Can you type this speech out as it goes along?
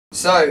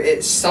So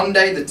it's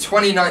Sunday the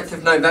 29th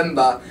of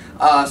November,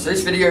 so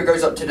this video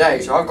goes up today,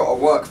 so I've got to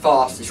work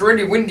fast. It's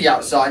really windy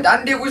outside,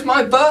 and it was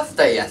my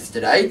birthday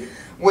yesterday,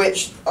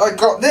 which I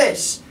got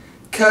this,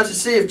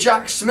 courtesy of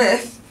Jack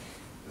Smith.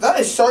 That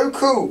is so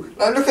cool.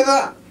 Like, look at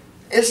that.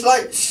 It's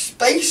like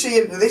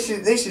spacey, and this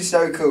is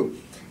so cool.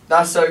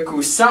 That's so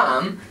cool.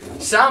 Sam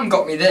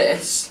got me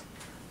this.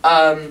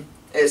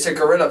 It's a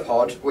Gorilla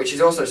Pod, which is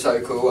also so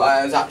cool.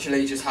 I was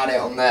actually just had it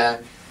on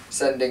there,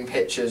 sending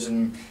pictures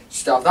and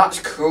stuff. That's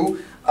cool.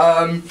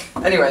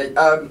 Anyway,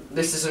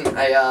 this isn't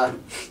a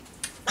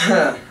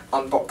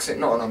unboxing,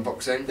 not an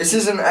unboxing. This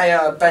isn't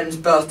a Ben's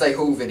birthday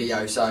haul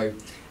video, so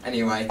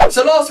anyway.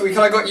 So last week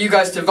I got you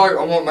guys to vote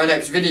on what my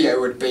next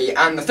video would be,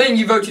 and the thing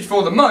you voted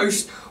for the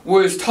most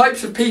was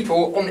types of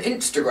people on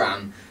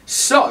Instagram.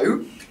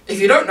 So,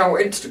 if you don't know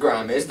what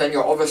Instagram is, then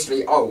you're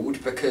obviously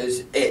old,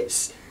 because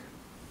it's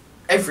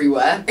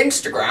everywhere.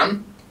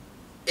 Instagram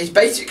is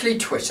basically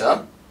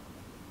Twitter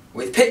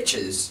with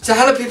pictures. So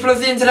hello people of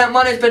the internet,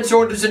 my name is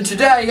Ben-Saunders, and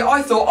today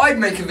I thought I'd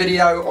make a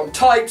video on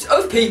types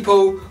of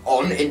people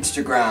on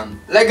Instagram.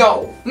 Let's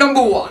go!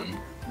 Number 1.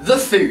 The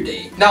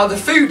foodie. Now the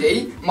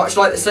foodie, much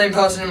like the same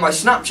person in my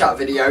Snapchat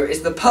video,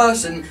 is the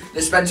person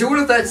that spends all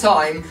of their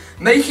time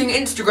making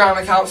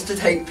Instagram accounts to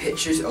take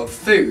pictures of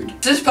food.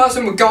 This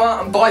person would go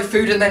out and buy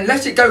food and then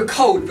let it go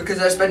cold because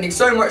they're spending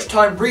so much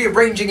time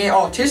rearranging it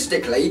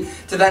artistically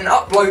to then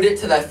upload it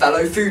to their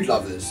fellow food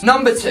lovers.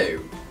 Number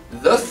 2.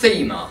 The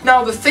themer.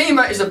 Now the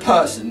themer is a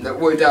person that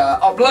would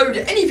upload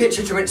any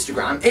picture to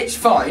Instagram. It's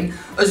fine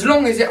as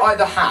long as it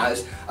either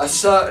has a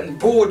certain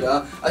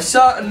border, a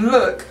certain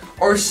look,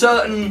 or a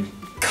certain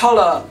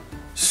colour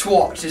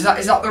swatch. Is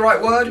that the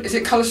right word? Is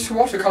it colour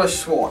swatch or colour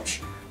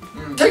swatch?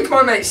 Take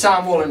my mate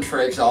Sam Walland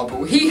for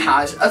example. He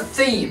has a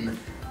theme.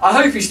 I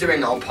hope he's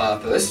doing it on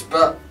purpose,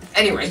 but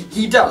anyway,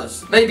 he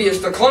does. Maybe it's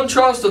the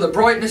contrast or the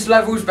brightness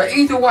levels, but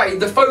either way,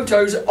 the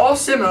photos are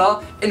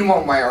similar in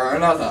one way or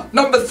another.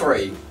 Number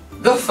 3.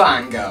 The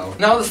fangirl.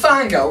 Now the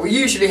fangirl will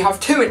usually have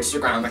 2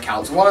 Instagram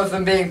accounts, one of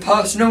them being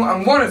personal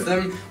and one of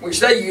them which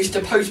they use to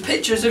post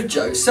pictures of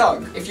Joe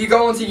Sugg. If you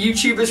go onto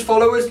YouTubers'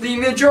 followers, the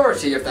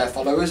majority of their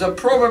followers are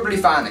probably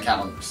fan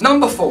accounts.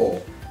 Number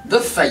 4. The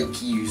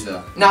fake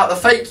user. Now the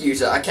fake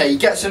user, okay, he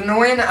gets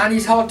annoying and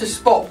he's hard to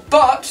spot,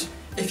 but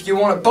if you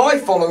want to buy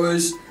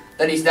followers,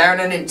 then he's there in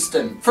an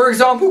instant. For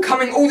example,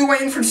 coming all the way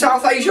in from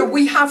South Asia,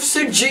 we have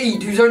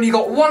Sajid, who's only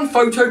got 1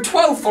 photo,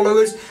 12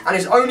 followers, and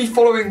is only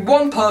following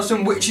 1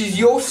 person, which is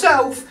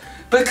yourself,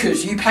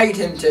 because you paid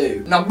him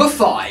to. Number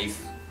 5.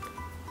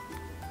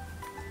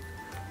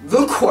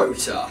 The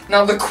quota.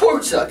 Now the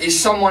quota is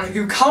someone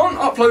who can't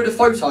upload a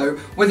photo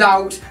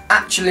without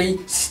actually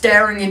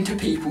staring into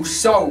people's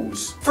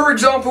souls. For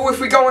example,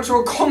 if we go onto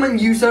a common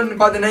user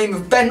by the name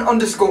of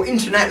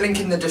ben_internet, link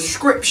in the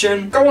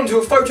description, go onto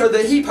a photo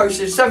that he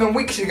posted 7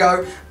 weeks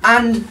ago,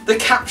 and the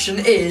caption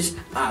is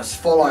as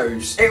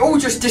follows. It all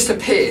just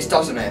disappears,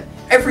 doesn't it?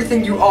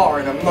 Everything you are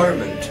in a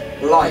moment.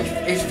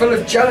 Life is full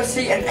of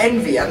jealousy and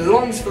envy and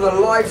longs for the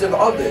lives of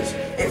others.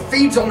 It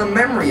feeds on the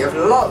memory of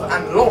love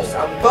and loss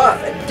and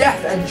birth and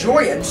death and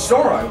joy and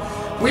sorrow.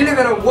 We live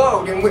in a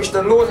world in which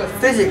the laws of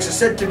physics are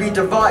said to be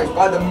devised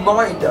by the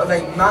mind of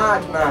a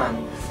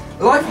madman.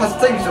 Life has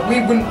things that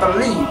we wouldn't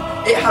believe.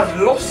 It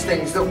has lost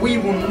things that we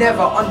will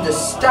never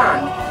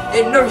understand.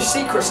 It knows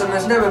secrets that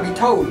must never be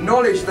told,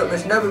 knowledge that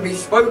must never be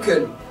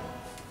spoken.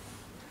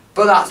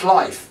 But that's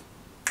life.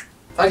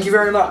 Thank you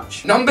very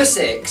much. Number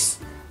 6.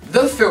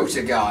 The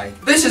filter guy.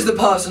 This is the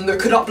person that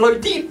could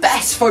upload the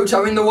best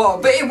photo in the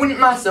world, but it wouldn't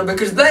matter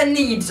because their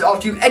needs are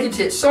to edit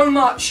it so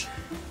much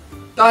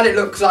that it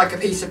looks like a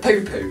piece of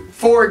poo-poo.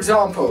 For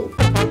example.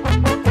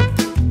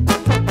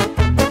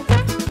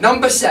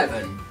 Number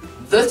 7.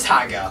 The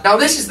tagger. Now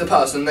this is the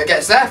person that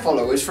gets their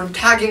followers from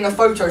tagging a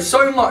photo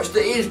so much that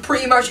it is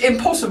pretty much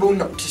impossible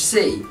not to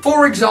see.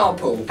 For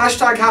example,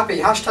 hashtag happy,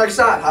 hashtag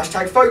sad,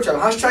 hashtag photo,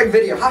 hashtag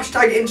video,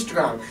 hashtag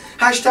Instagram,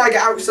 hashtag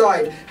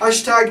outside,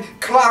 hashtag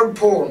cloud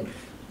porn.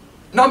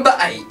 Number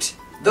 8.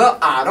 The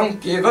I don't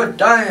give a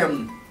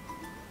damn.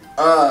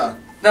 Now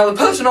the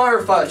person I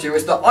refer to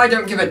as the I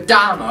don't give a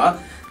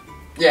dammer.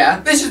 Yeah,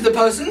 this is the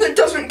person that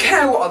doesn't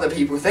care what other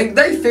people think.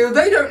 They feel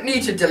they don't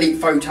need to delete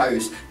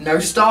photos. No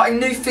starting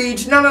new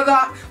feeds, none of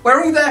that.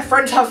 Where all their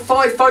friends have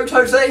 5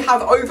 photos, they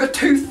have over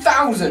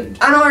 2,000.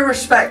 And I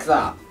respect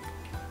that,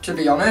 to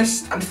be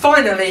honest. And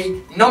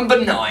finally, number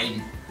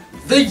 9.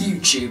 The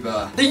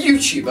YouTuber. The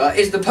YouTuber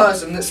is the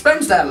person that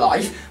spends their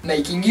life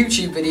making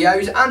YouTube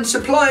videos and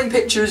supplying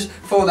pictures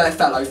for their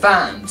fellow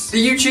fans.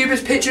 The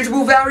YouTuber's pictures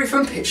will vary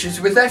from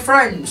pictures with their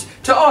friends,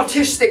 to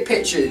artistic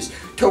pictures,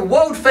 to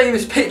world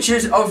famous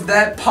pictures of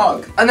their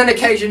pug. And then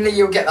occasionally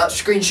you'll get that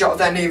screenshot of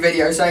their new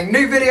video saying,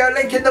 new video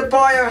link in the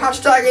bio,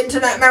 hashtag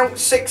internet mount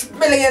 6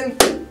 million.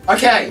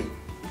 Okay.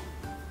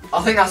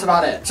 I think that's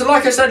about it. So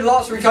like I said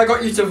last week, I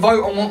got you to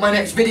vote on what my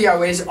next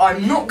video is.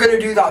 I'm not going to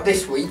do that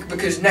this week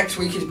because next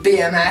week is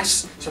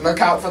BMS, so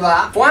look out for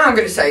that. What I am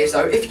going to say is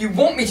though, if you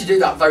want me to do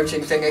that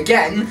voting thing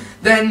again,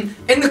 then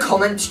in the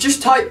comments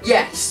just type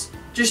yes.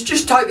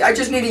 Just type, I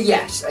just need a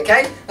yes,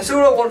 okay? That's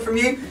all I want from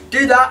you.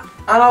 Do that,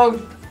 and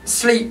I'll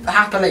sleep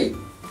happily.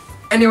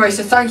 Anyway,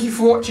 so thank you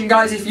for watching,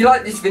 guys. If you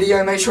like this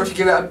video, make sure to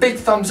give it a big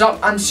thumbs up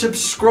and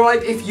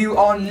subscribe if you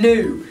are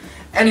new.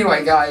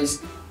 Anyway, guys,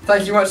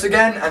 thank you once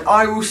again, and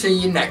I will see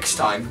you next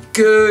time.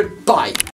 Goodbye.